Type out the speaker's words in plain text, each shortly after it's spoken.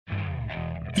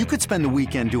You could spend the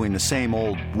weekend doing the same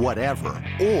old whatever,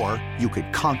 or you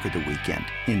could conquer the weekend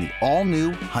in the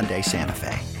all-new Hyundai Santa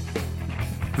Fe.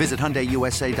 Visit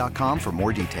HyundaiUSA.com for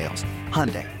more details.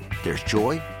 Hyundai, there's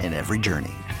joy in every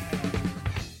journey.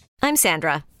 I'm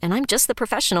Sandra, and I'm just the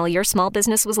professional your small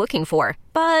business was looking for.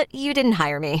 But you didn't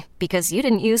hire me because you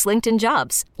didn't use LinkedIn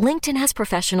Jobs. LinkedIn has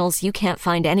professionals you can't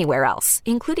find anywhere else,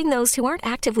 including those who aren't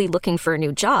actively looking for a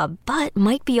new job, but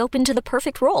might be open to the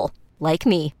perfect role, like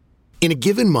me. In a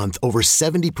given month, over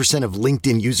 70% of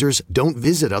LinkedIn users don't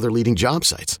visit other leading job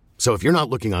sites. So if you're not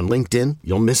looking on LinkedIn,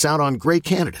 you'll miss out on great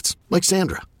candidates like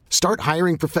Sandra. Start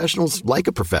hiring professionals like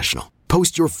a professional.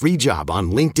 Post your free job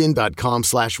on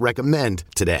linkedin.com/recommend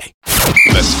today.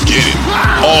 Let's get it.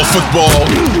 All football,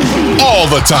 all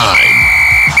the time.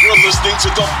 You're listening to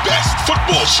the best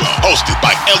football show hosted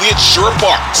by Elliot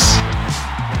Shore-Parks.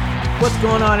 What's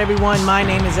going on, everyone? My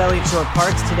name is Elliot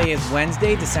Shore-Parks. Today is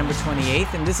Wednesday, December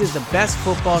 28th, and this is the Best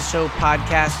Football Show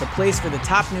podcast, the place for the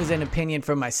top news and opinion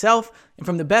from myself and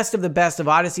from the best of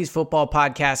Odyssey's football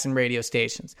podcasts and radio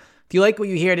stations. If you like what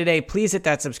you hear today, please hit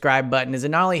that subscribe button, as it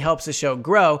not only helps the show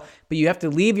grow, but you have to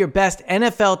leave your best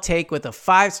NFL take with a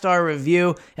 5-star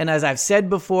review. And as I've said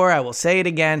before, I will say it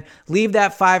again, leave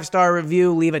that 5-star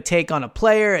review, leave a take on a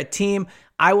player, a team.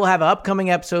 I will have an upcoming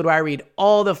episode where I read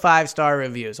all the 5-star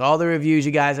reviews, all the reviews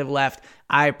you guys have left.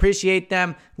 I appreciate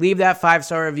them. Leave that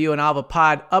 5-star review, and I'll have a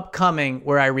pod upcoming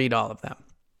where I read all of them.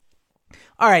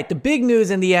 All right, the big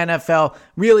news in the NFL,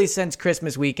 really since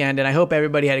Christmas weekend, and I hope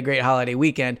everybody had a great holiday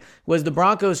weekend, was the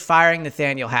Broncos firing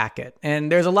Nathaniel Hackett.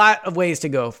 And there's a lot of ways to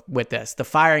go with this. The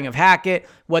firing of Hackett,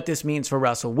 what this means for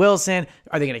Russell Wilson,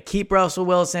 are they going to keep Russell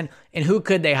Wilson, and who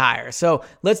could they hire? So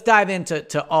let's dive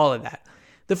into all of that.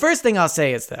 The first thing I'll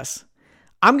say is this.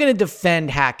 I'm going to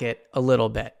defend Hackett a little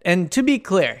bit. And to be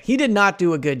clear, he did not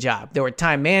do a good job. There were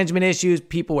time management issues.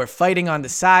 People were fighting on the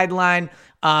sideline.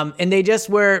 And they just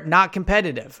were not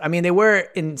competitive. I mean, they were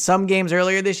in some games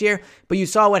earlier this year, but you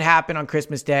saw what happened on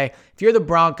Christmas Day. If you're the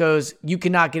Broncos, you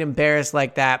cannot get embarrassed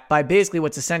like that by basically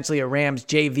what's essentially a Rams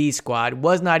JV squad.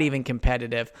 Was not even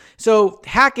competitive. So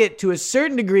Hackett, to a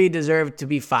certain degree, deserved to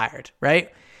be fired,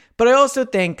 right? But I also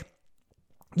think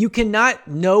you cannot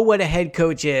know what a head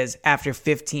coach is after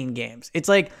 15 games. It's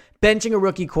like benching a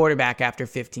rookie quarterback after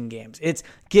 15 games. It's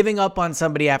giving up on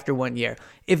somebody after 1 year.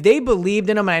 If they believed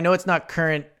in him, and I know it's not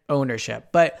current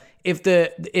ownership, but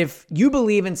if you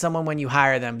believe in someone when you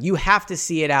hire them, you have to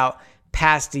see it out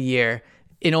past a year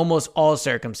in almost all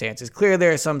circumstances. Clearly,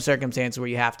 there are some circumstances where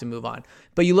you have to move on.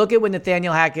 But you look at what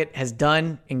Nathaniel Hackett has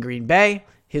done in Green Bay,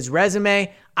 his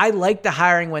resume, I like the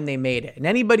hiring when they made it. And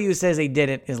anybody who says they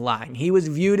didn't is lying. He was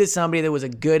viewed as somebody that was a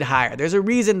good hire. There's a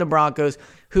reason the Broncos,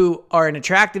 who are an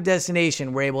attractive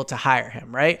destination, were able to hire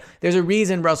him, right? There's a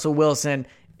reason Russell Wilson,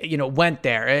 went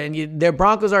there. And their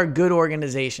Broncos are a good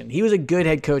organization. He was a good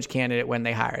head coach candidate when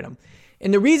they hired him.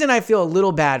 And the reason I feel a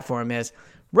little bad for him is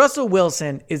Russell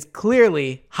Wilson is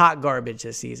clearly hot garbage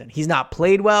this season. He's not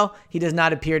played well. He does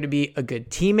not appear to be a good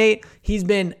teammate. He's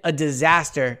been a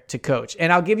disaster to coach.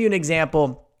 And I'll give you an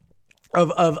example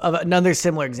of another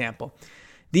similar example.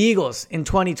 The Eagles in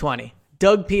 2020,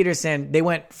 Doug Peterson, they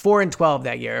went 4-12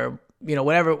 that year.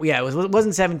 Whatever. Yeah, it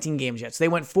wasn't 17 games yet. So they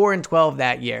went 4-12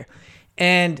 that year.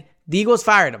 And the Eagles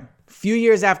fired him. A few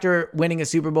years after winning a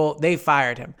Super Bowl, they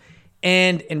fired him.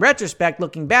 And in retrospect,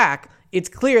 looking back, it's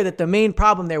clear that the main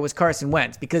problem there was Carson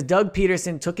Wentz, because Doug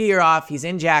Peterson took a year off. He's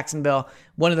in Jacksonville,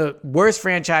 one of the worst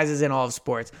franchises in all of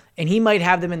sports, and he might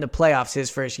have them in the playoffs his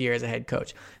first year as a head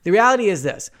coach. The reality is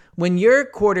this. When your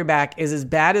quarterback is as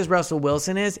bad as Russell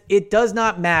Wilson is, it does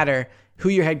not matter who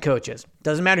your head coach is.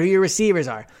 Doesn't matter who your receivers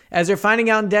are. As they're finding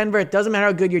out in Denver, it doesn't matter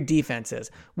how good your defense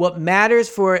is. What matters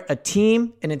for a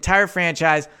team, an entire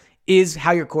franchise, is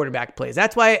how your quarterback plays.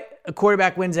 That's why a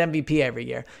quarterback wins MVP every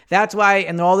year. That's why,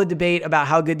 and all the debate about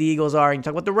how good the Eagles are, and you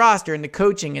talk about the roster and the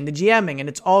coaching and the GMing, and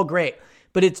it's all great.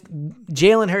 But it's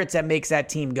Jalen Hurts that makes that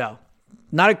team go.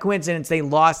 Not a coincidence they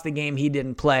lost the game he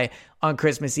didn't play on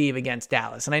Christmas Eve against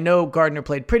Dallas. And I know Gardner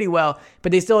played pretty well,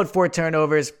 but they still had 4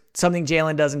 turnovers, something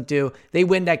Jalen doesn't do. They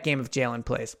win that game if Jalen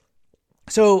plays.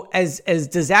 So as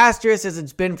disastrous as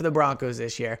it's been for the Broncos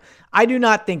this year, I do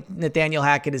not think Nathaniel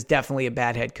Hackett is definitely a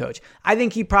bad head coach. I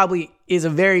think he probably is a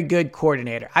very good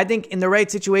coordinator. I think in the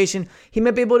right situation, he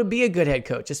might be able to be a good head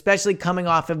coach, especially coming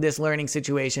off of this learning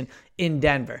situation in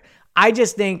Denver. I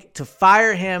just think to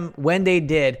fire him when they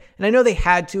did, and I know they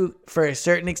had to for a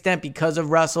certain extent because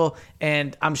of Russell,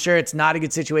 and I'm sure it's not a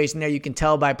good situation there. You can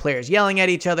tell by players yelling at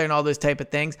each other and all those type of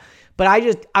things. But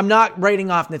I'm not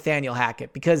writing off Nathaniel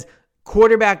Hackett, because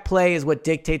Quarterback play is what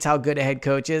dictates how good a head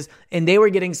coach is, and they were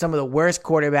getting some of the worst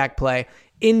quarterback play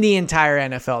in the entire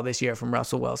NFL this year from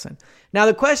Russell Wilson. Now,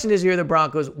 the question is, you're the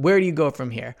Broncos, where do you go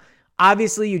from here?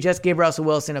 Obviously, you just gave Russell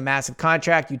Wilson a massive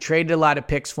contract. You traded a lot of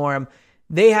picks for him.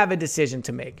 They have a decision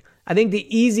to make. I think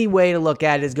the easy way to look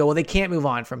at it is go, well, they can't move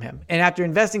on from him. And after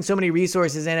investing so many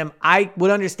resources in him, I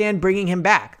would understand bringing him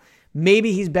back.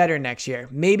 Maybe he's better next year.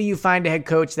 Maybe you find a head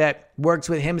coach that works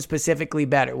with him specifically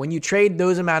better. When you trade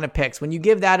those amount of picks, when you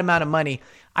give that amount of money,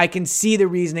 I can see the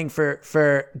reasoning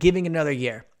for giving another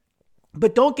year.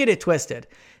 But don't get it twisted.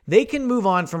 They can move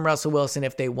on from Russell Wilson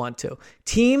if they want to.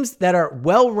 Teams that are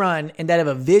well run and that have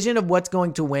a vision of what's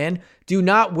going to win do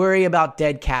not worry about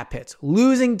dead cap hits.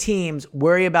 Losing teams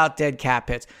worry about dead cap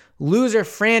hits. Loser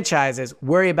franchises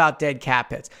worry about dead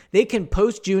cap hits. They can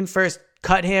post June 1st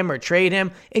cut him or trade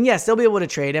him. And yes, they'll be able to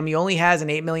trade him. He only has an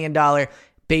 $8 million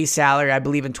base salary, I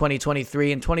believe, in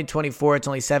 2023. In 2024, it's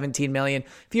only $17 million.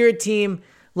 If you're a team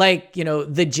like,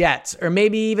 the Jets, or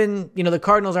maybe even, the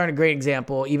Cardinals aren't a great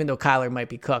example, even though Kyler might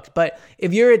be cooked. But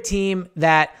if you're a team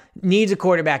that needs a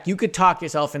quarterback, you could talk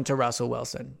yourself into Russell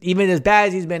Wilson. Even as bad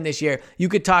as he's been this year, you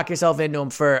could talk yourself into him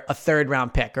for a 3rd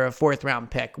round pick or a 4th round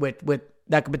pick with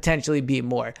that could potentially be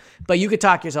more. But you could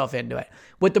talk yourself into it.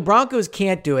 What the Broncos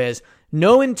can't do is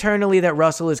know internally that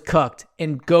Russell is cooked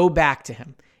and go back to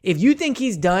him. If you think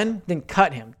he's done, then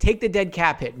cut him. Take the dead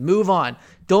cap hit. Move on.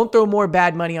 Don't throw more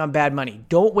bad money on bad money.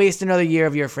 Don't waste another year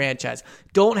of your franchise.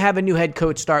 Don't have a new head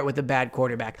coach start with a bad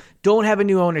quarterback. Don't have a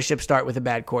new ownership start with a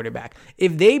bad quarterback.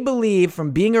 If they believe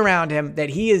from being around him that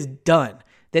he is done,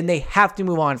 then they have to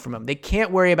move on from him. They can't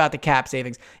worry about the cap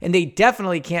savings, and they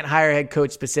definitely can't hire a head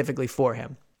coach specifically for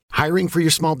him. Hiring for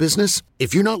your small business?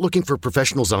 If you're not looking for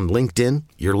professionals on LinkedIn,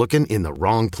 you're looking in the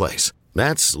wrong place.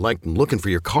 That's like looking for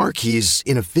your car keys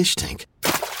in a fish tank.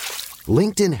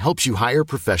 LinkedIn helps you hire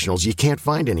professionals you can't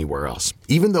find anywhere else,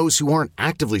 even those who aren't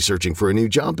actively searching for a new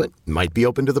job but might be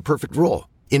open to the perfect role.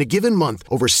 In a given month,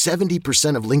 over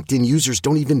 70% of LinkedIn users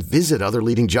don't even visit other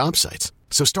leading job sites.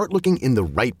 So start looking in the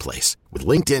right place. With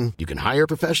LinkedIn, you can hire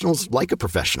professionals like a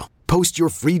professional. Post your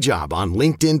free job on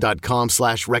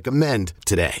linkedin.com/recommend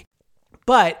today.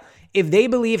 But if they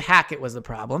believe Hackett was the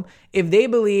problem, if they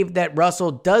believe that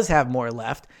Russell does have more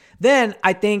left, then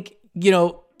I think,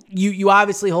 you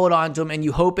obviously hold on to him and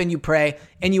you hope and you pray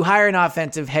and you hire an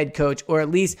offensive head coach or at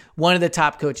least one of the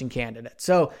top coaching candidates.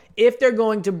 So if they're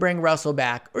going to bring Russell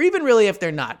back, or even really if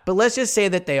they're not, but let's just say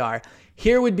that they are,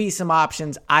 here would be some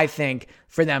options, I think,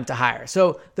 for them to hire.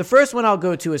 So the first one I'll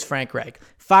go to is Frank Reich.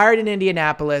 Fired in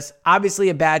Indianapolis, obviously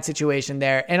a bad situation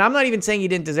there. And I'm not even saying he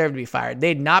didn't deserve to be fired.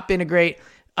 They'd not been a great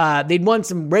they'd won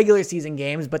some regular season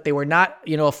games, but they were not,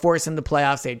 a force in the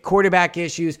playoffs. They had quarterback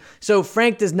issues. So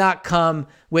Frank does not come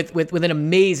with an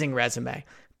amazing resume.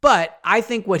 But I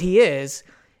think what he is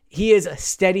a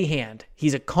steady hand.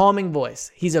 He's a calming voice.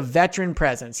 He's a veteran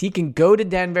presence. He can go to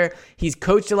Denver. He's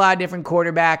coached a lot of different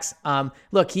quarterbacks.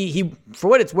 Look, he for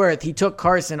what it's worth, he took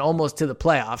Carson almost to the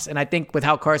playoffs. And I think with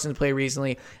how Carson's played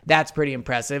recently, that's pretty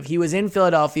impressive. He was in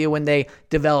Philadelphia when they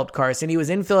developed Carson. He was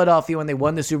in Philadelphia when they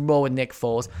won the Super Bowl with Nick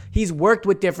Foles. He's worked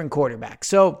with different quarterbacks.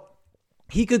 So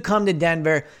he could come to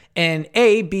Denver and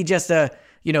be just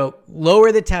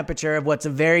lower the temperature of what's a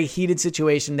very heated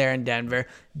situation there in Denver,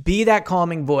 be that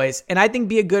calming voice, and I think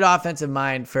be a good offensive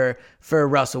mind for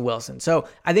Russell Wilson. So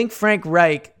I think Frank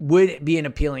Reich would be an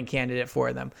appealing candidate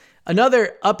for them.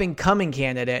 Another up-and-coming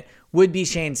candidate would be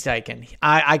Shane Steichen.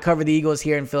 I cover the Eagles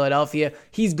here in Philadelphia.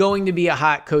 He's going to be a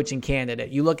hot coaching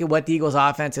candidate. You look at what the Eagles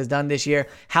offense has done this year,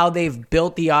 how they've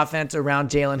built the offense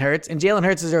around Jalen Hurts, and Jalen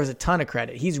Hurts deserves a ton of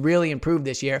credit. He's really improved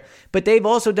this year, but they've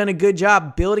also done a good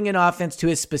job building an offense to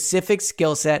his specific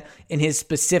skill set and his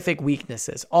specific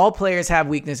weaknesses. All players have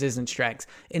weaknesses and strengths,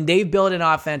 and they've built an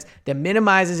offense that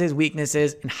minimizes his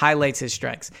weaknesses and highlights his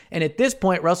strengths. And at this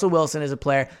point, Russell Wilson is a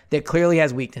player that clearly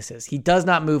has weaknesses. He does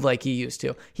not move like he used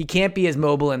to. He can't be as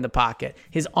mobile in the pocket.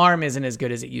 His arm isn't as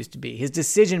good as it used to be. His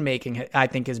decision-making, I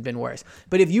think, has been worse.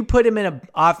 But if you put him in an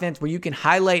offense where you can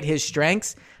highlight his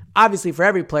strengths, obviously for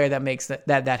every player that makes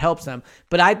that helps them.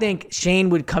 But I think Shane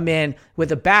would come in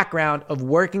with a background of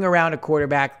working around a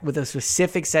quarterback with a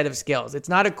specific set of skills. It's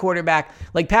not a quarterback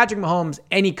like Patrick Mahomes.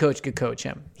 Any coach could coach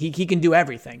him. He can do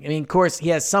everything. I mean, of course, he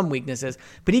has some weaknesses,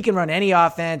 but he can run any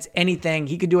offense, anything.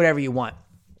 He can do whatever you want.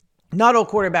 Not all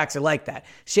quarterbacks are like that.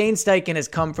 Shane Steichen has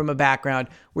come from a background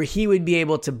where he would be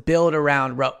able to build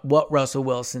around what Russell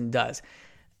Wilson does.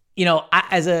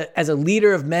 As a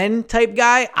leader of men type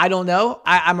guy, I don't know.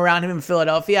 I'm around him in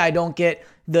Philadelphia. I don't get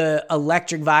the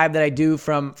electric vibe that I do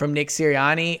from Nick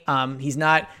Sirianni. He's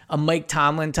not a Mike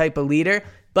Tomlin type of leader.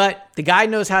 But the guy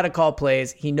knows how to call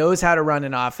plays. He knows how to run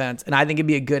an offense. And I think it'd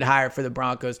be a good hire for the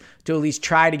Broncos to at least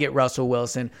try to get Russell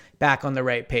Wilson back on the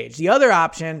right page. The other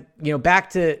option,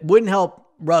 wouldn't help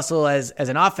Russell as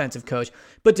an offensive coach,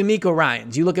 but DeMeco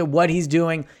Ryans. You look at what he's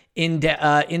doing in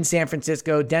San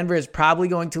Francisco. Denver is probably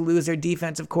going to lose their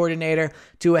defensive coordinator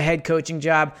to a head coaching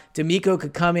job. DeMeco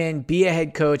could come in, be a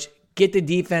head coach, get the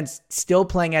defense still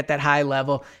playing at that high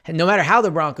level. And no matter how the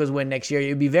Broncos win next year, it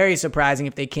would be very surprising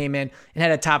if they came in and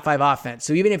had a top 5 offense.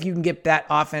 So even if you can get that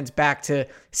offense back to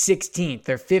 16th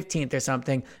or 15th or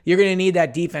something, you're going to need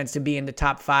that defense to be in the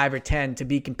top 5 or 10 to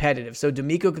be competitive. So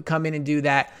DeMeco could come in and do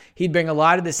that. He'd bring a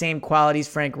lot of the same qualities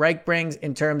Frank Reich brings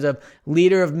in terms of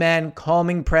leader of men,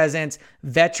 calming presence,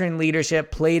 veteran leadership,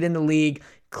 played in the league.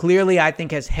 Clearly, I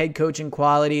think has head coaching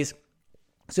qualities.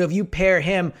 So if you pair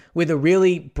him with a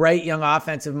really bright young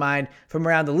offensive mind from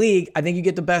around the league, I think you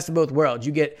get the best of both worlds.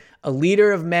 You get a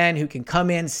leader of men who can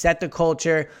come in, set the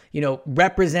culture,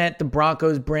 represent the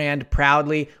Broncos brand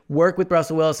proudly, work with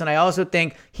Russell Wilson. I also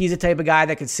think he's the type of guy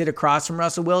that could sit across from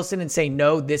Russell Wilson and say,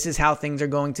 no, this is how things are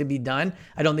going to be done.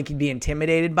 I don't think he'd be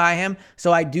intimidated by him.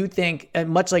 So I do think,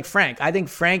 much like Frank, I think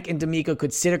Frank and DeMeco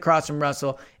could sit across from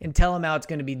Russell and tell him how it's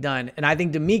going to be done. And I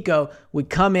think DeMeco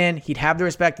would come in, he'd have the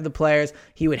respect of the players,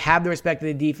 he would have the respect of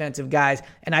the defensive guys,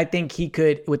 and I think he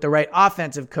could, with the right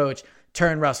offensive coach,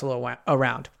 turn Russell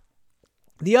around.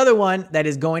 The other one that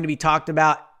is going to be talked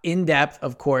about in depth,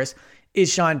 of course,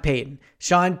 is Sean Payton.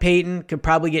 Sean Payton could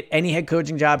probably get any head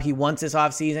coaching job he wants this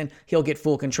offseason. He'll get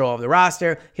full control of the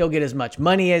roster. He'll get as much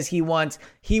money as he wants.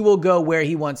 He will go where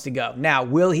he wants to go. Now,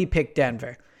 will he pick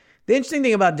Denver? The interesting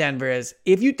thing about Denver is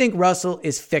if you think Russell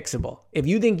is fixable, if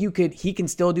you think he can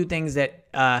still do things that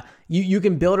you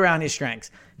can build around his strengths.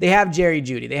 They have Jerry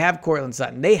Jeudy. They have Courtland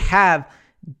Sutton. They have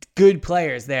good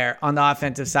players there on the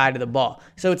offensive side of the ball.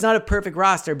 So it's not a perfect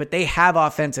roster, but they have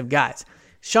offensive guys.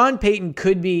 Sean Payton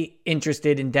could be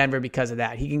interested in Denver because of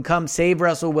that. He can come save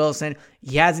Russell Wilson.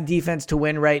 He has a defense to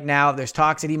win right now. There's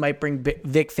talks that he might bring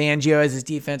Vic Fangio as his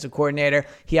defensive coordinator.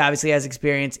 He obviously has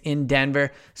experience in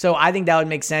Denver. So I think that would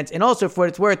make sense. And also, for what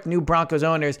it's worth, new Broncos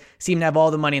owners seem to have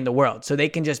all the money in the world. So they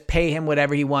can just pay him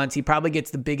whatever he wants. He probably gets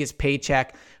the biggest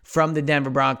paycheck from the Denver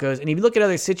Broncos. And if you look at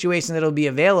other situations that will be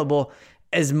available,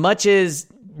 as much as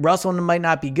Russell might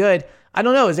not be good, I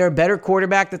don't know. Is there a better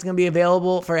quarterback that's going to be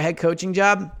available for a head coaching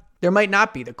job? There might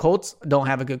not be. The Colts don't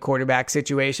have a good quarterback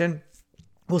situation.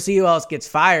 We'll see who else gets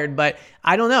fired, but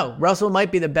I don't know. Russell might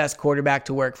be the best quarterback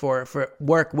to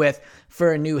work with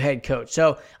for a new head coach.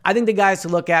 So I think the guys to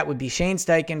look at would be Shane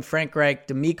Steichen, Frank Reich,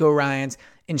 DeMeco Ryans,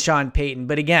 and Sean Payton.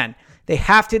 But again, they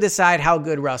have to decide how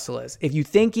good Russell is. If you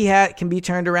think he can be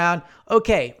turned around,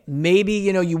 okay, maybe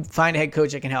you find a head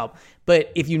coach that can help.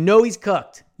 But if you know he's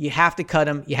cooked, you have to cut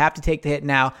him, you have to take the hit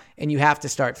now, and you have to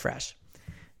start fresh.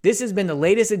 This has been the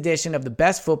latest edition of the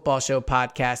Best Football Show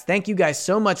podcast. Thank you guys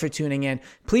so much for tuning in.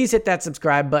 Please hit that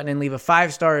subscribe button and leave a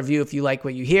 5-star review if you like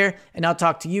what you hear, and I'll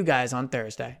talk to you guys on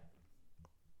Thursday.